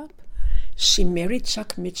gave it up. She married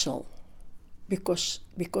Chuck Mitchell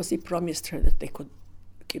because he promised her that they could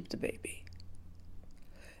keep the baby.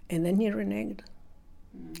 And then he reneged.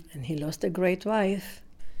 And he lost a great wife.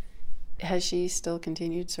 Has she still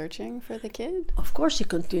continued searching for the kid? Of course she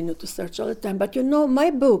continued to search all the time. But you know,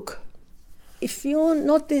 my book, if you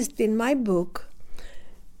noticed in my book,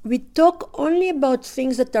 we talk only about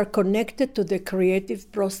things that are connected to the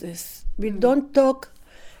creative process. We don't talk,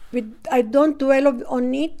 I don't dwell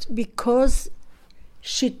on it because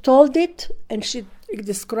she told it and she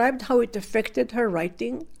described how it affected her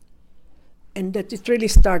writing and that it really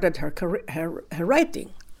started her writing,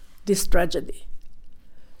 this tragedy.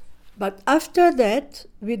 But after that,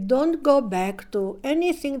 we don't go back to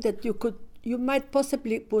anything that you might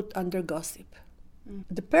possibly put under gossip.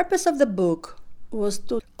 The purpose of the book was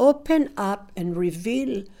to open up and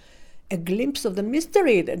reveal a glimpse of the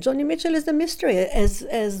mystery. Joni Mitchell is the mystery, as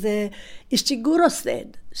Ishiguro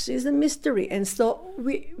said. She's a mystery. And so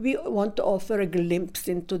we want to offer a glimpse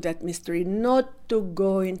into that mystery, not to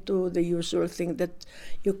go into the usual thing that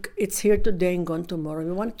it's here today and gone tomorrow.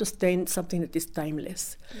 We want to stay in something that is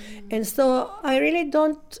timeless. And so I really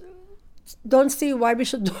don't see why we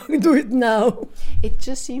should do it now. It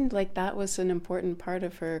just seemed like that was an important part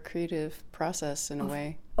of her creative process in a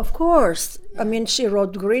way. Of course. Yeah. I mean, she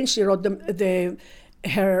wrote Green, she wrote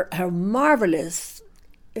her marvelous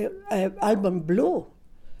album Blue,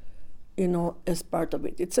 you know, as part of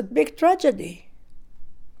it. It's a big tragedy.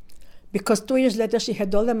 Because 2 years later she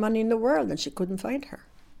had all the money in the world and she couldn't find her.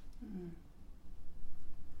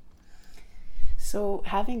 So,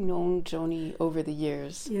 having known Joni over the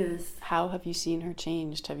years, yes, how have you seen her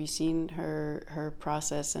changed? Have you seen her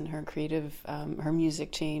process and her creative, her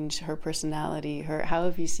music change, her personality? How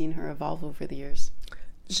have you seen her evolve over the years?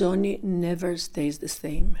 Joni never stays the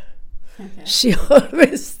same. Okay. She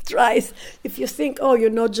always tries. If you think, oh, you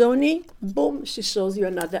know Joni, boom, she shows you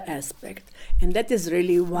another aspect. And that is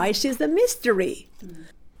really why she's a mystery. Mm.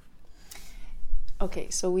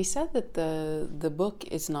 Okay, so we said that the book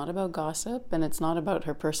is not about gossip and it's not about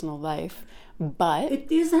her personal life, but...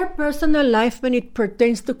 It is her personal life when it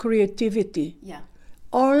pertains to creativity. Yeah.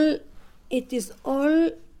 It is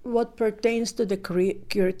all what pertains to the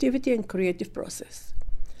creativity and creative process.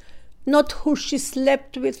 Not who she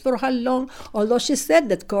slept with for how long, although she said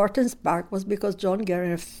that Court and Spark was because John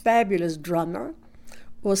Guerin, a fabulous drummer,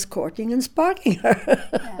 was courting and sparking her.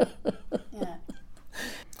 Yeah, yeah.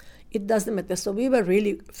 It doesn't matter. So we were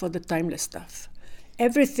really for the timeless stuff.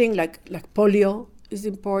 Everything like polio is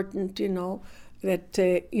important, you know, that,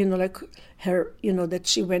 like her, you know, that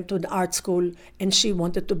she went to an art school and she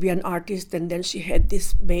wanted to be an artist and then she had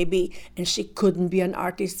this baby and she couldn't be an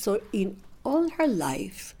artist. So in all her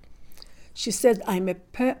life, she said, I'm a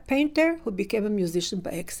painter who became a musician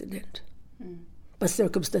by accident. Mm. By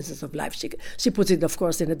circumstances of life. She puts it, of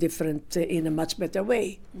course, in a much better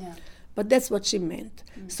way. Yeah. But that's what she meant.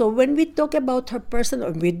 Mm. So when we talk about her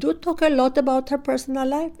personal, we do talk a lot about her personal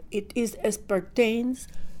life, it is as pertains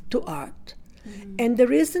to art. Mm-hmm. And the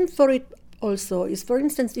reason for it also is, for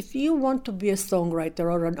instance, if you want to be a songwriter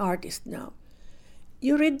or an artist now,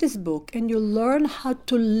 you read this book and you learn how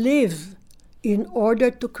to live in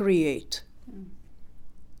order to create. Mm.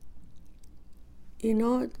 You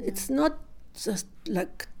know, it's not just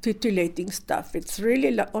like titillating stuff. It's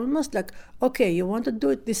really almost like, okay, you want to do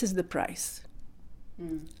it, this is the price.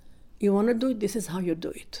 Mm. You want to do it, this is how you do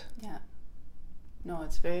it. Yeah. No,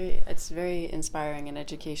 it's very inspiring and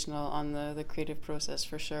educational on the creative process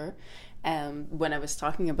for sure. When I was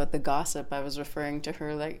talking about the gossip, I was referring to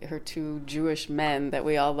her two Jewish men that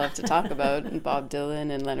we all love to talk about, Bob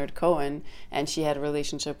Dylan and Leonard Cohen, and she had a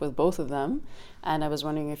relationship with both of them. And I was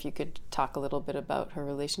wondering if you could talk a little bit about her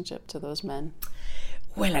relationship to those men.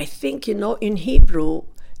 Well, I think, you know, in Hebrew,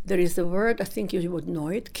 there is a word, I think you would know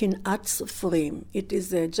it, kin'at sofrim. It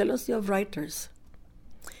is a jealousy of writers.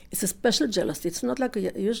 It's a special jealousy. It's not like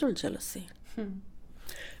a usual jealousy.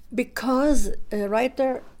 Because a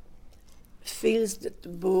writer feels that the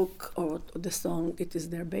book or the song, it is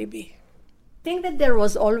their baby. think that there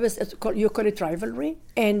was always, you call it rivalry,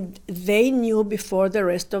 and they knew before the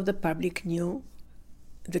rest of the public knew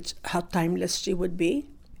that how timeless she would be,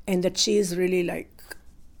 and that she is really like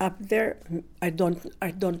up there. I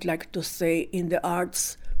don't like to say in the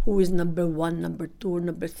arts who is number one, number two,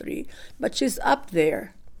 number three, but she's up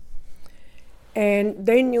there. And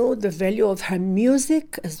they knew the value of her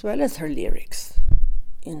music as well as her lyrics.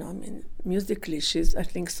 You know, I mean, musically, she's, I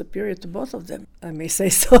think, superior to both of them. I may say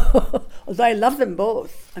so, although I love them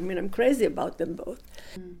both. I mean, I'm crazy about them both.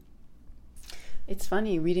 It's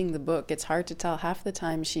funny, reading the book, it's hard to tell. Half the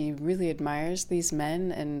time she really admires these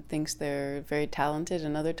men and thinks they're very talented,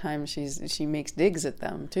 and other times she makes digs at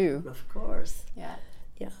them, too. Of course. Yeah.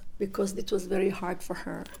 Yeah, because it was very hard for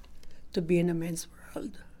her to be in a man's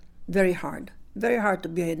world. Very hard. Very hard to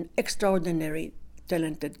be an extraordinary,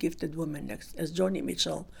 talented, gifted woman as Joni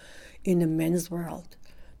Mitchell in a men's world.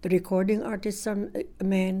 The recording artists are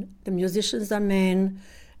men, the musicians are men,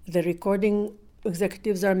 the recording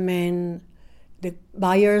executives are men, the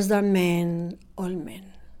buyers are men, all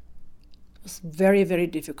men. It was very, very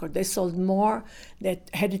difficult. They sold more, they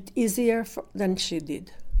had it easier than she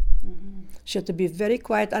did. Mm-hmm. She had to be very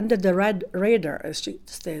quiet under the radar, as she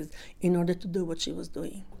says, in order to do what she was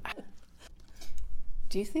doing.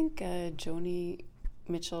 Do you think Joni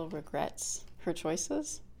Mitchell regrets her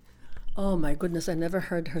choices? Oh my goodness, I never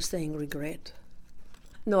heard her saying regret.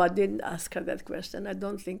 No, I didn't ask her that question. I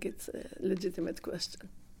don't think it's a legitimate question.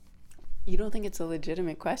 You don't think it's a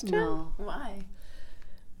legitimate question? No. Why?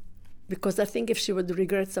 Because I think if she would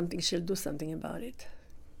regret something, she'll do something about it.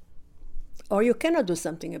 Or you cannot do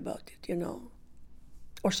something about it, you know.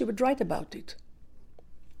 Or she would write about it.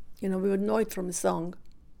 You know, we would know it from a song.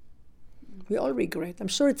 We all regret. I'm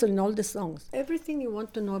sure it's in all the songs. Everything you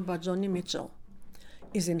want to know about Joni Mitchell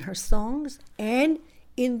is in her songs and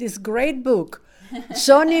in this great book,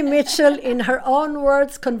 Joni Mitchell in Her Own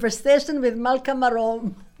Words, Conversation with Malka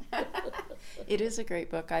Marom. It is a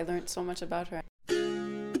great book. I learned so much about her.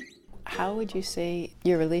 How would you say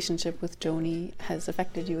your relationship with Joni has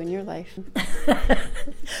affected you in your life?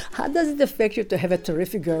 How does it affect you to have a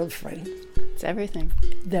terrific girlfriend? It's everything.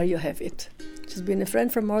 There you have it. She's been a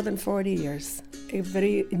friend for more than 40 years, a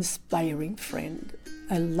very inspiring friend.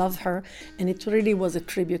 I love her, and it really was a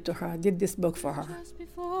tribute to her. I did this book for her. Just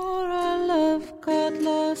before our love got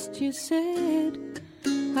lost, you said,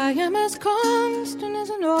 I am as constant as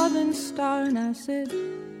a northern star. And I said,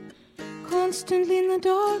 constantly in the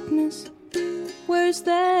darkness, where's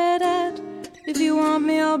that at? If you want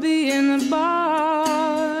me, I'll be in the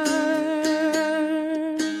bar.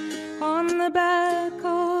 On the back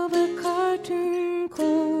of a cartoon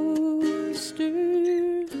coaster,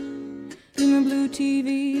 in the blue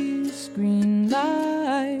TV screen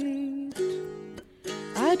light,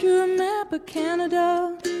 I drew a map of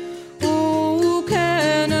Canada. Oh,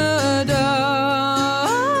 Canada,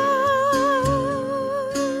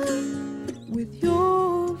 with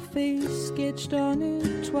your face sketched on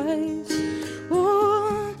it twice.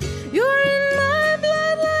 Oh, you're in my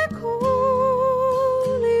blood like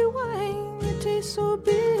holy wine. It tastes so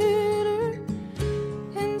bitter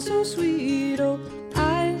and so sweet. Oh,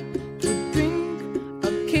 I could drink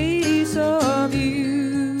a case of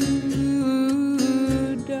you,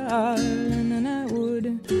 darling, and I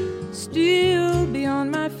would still be on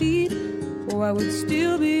my feet. Oh, I would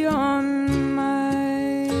still be on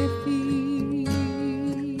my feet.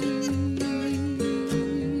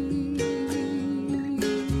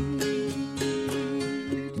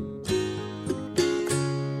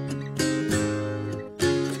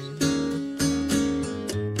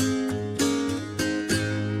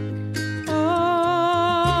 I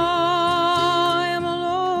am a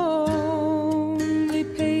lonely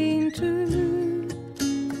painter.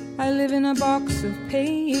 I live in a box of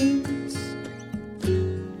paints.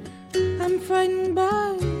 I'm frightened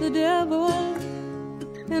by the devil,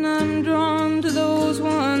 and I'm drawn to those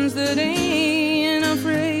ones that ain't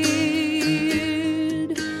afraid.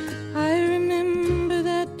 I remember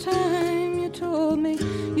that time you told me,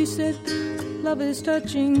 you said, love is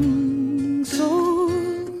touching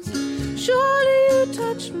souls. Surely you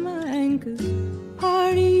touch mine, 'cause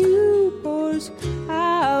part of you pours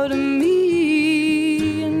out of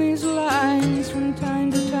me in these lines from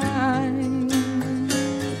time to time.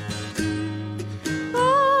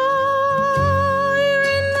 Oh, you're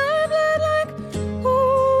in my blood like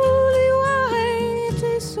holy wine. It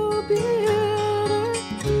tastes so bitter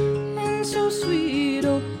and so sweet.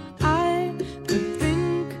 Oh, I could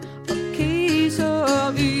drink a case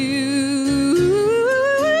of you,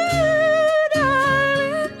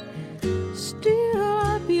 darling.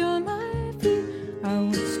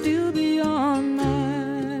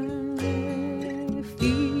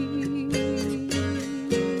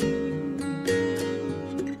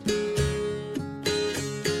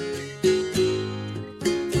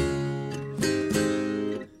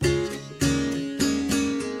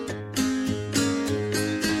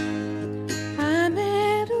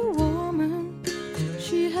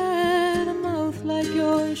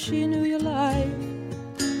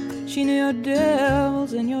 She knew your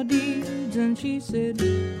devils and your deeds, and she said,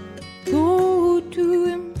 go to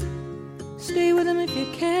him, stay with him if you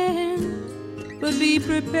can, but be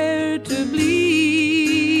prepared to bleed.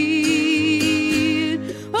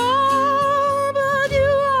 Oh, but you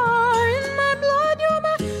are in my blood, you're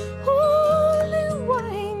my holy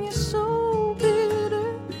wine, you're so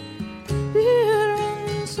bitter, bitter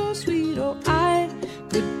and so sweet. Oh, I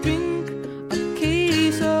could drink a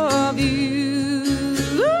case of you.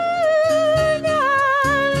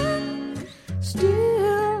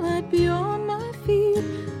 Still, I'd be on my feet.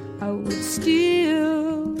 I would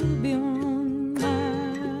still be on my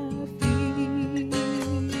feet.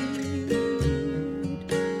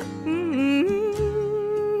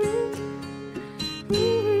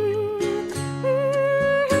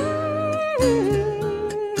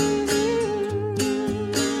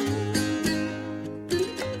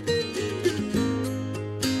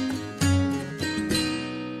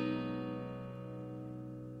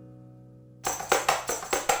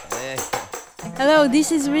 Hello,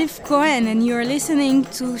 this is Riff Cohen, and you're listening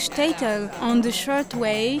to Shtetl on the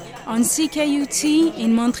shortwave on CKUT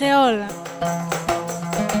in Montreal.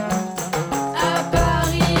 À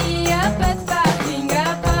Paris, y a pas de parking.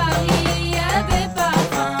 À Paris, y a des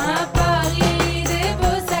parfums. À Paris, des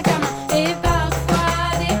beaux sacs à main. Et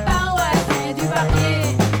parfois des paroisses et du parquet.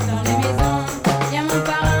 Dans les maisons, y a mon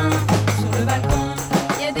parrain. Sur le balcon,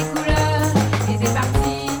 y a des couleurs et des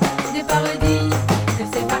parties, des parodies de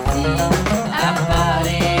ces parties. À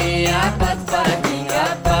Paris, y a pas de parking. À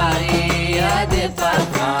Paris, y a des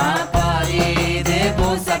parfums. À Paris, des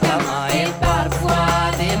beaux sacs à main. Et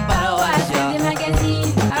parfois des paroisses et des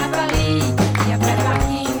magazines. À Paris, y a pas de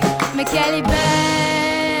parking. Mais qu'elle est belle,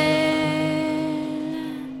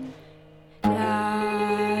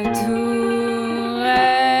 la tour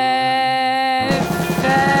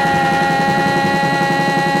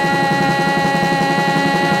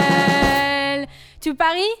Eiffel. Tu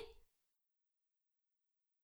paries?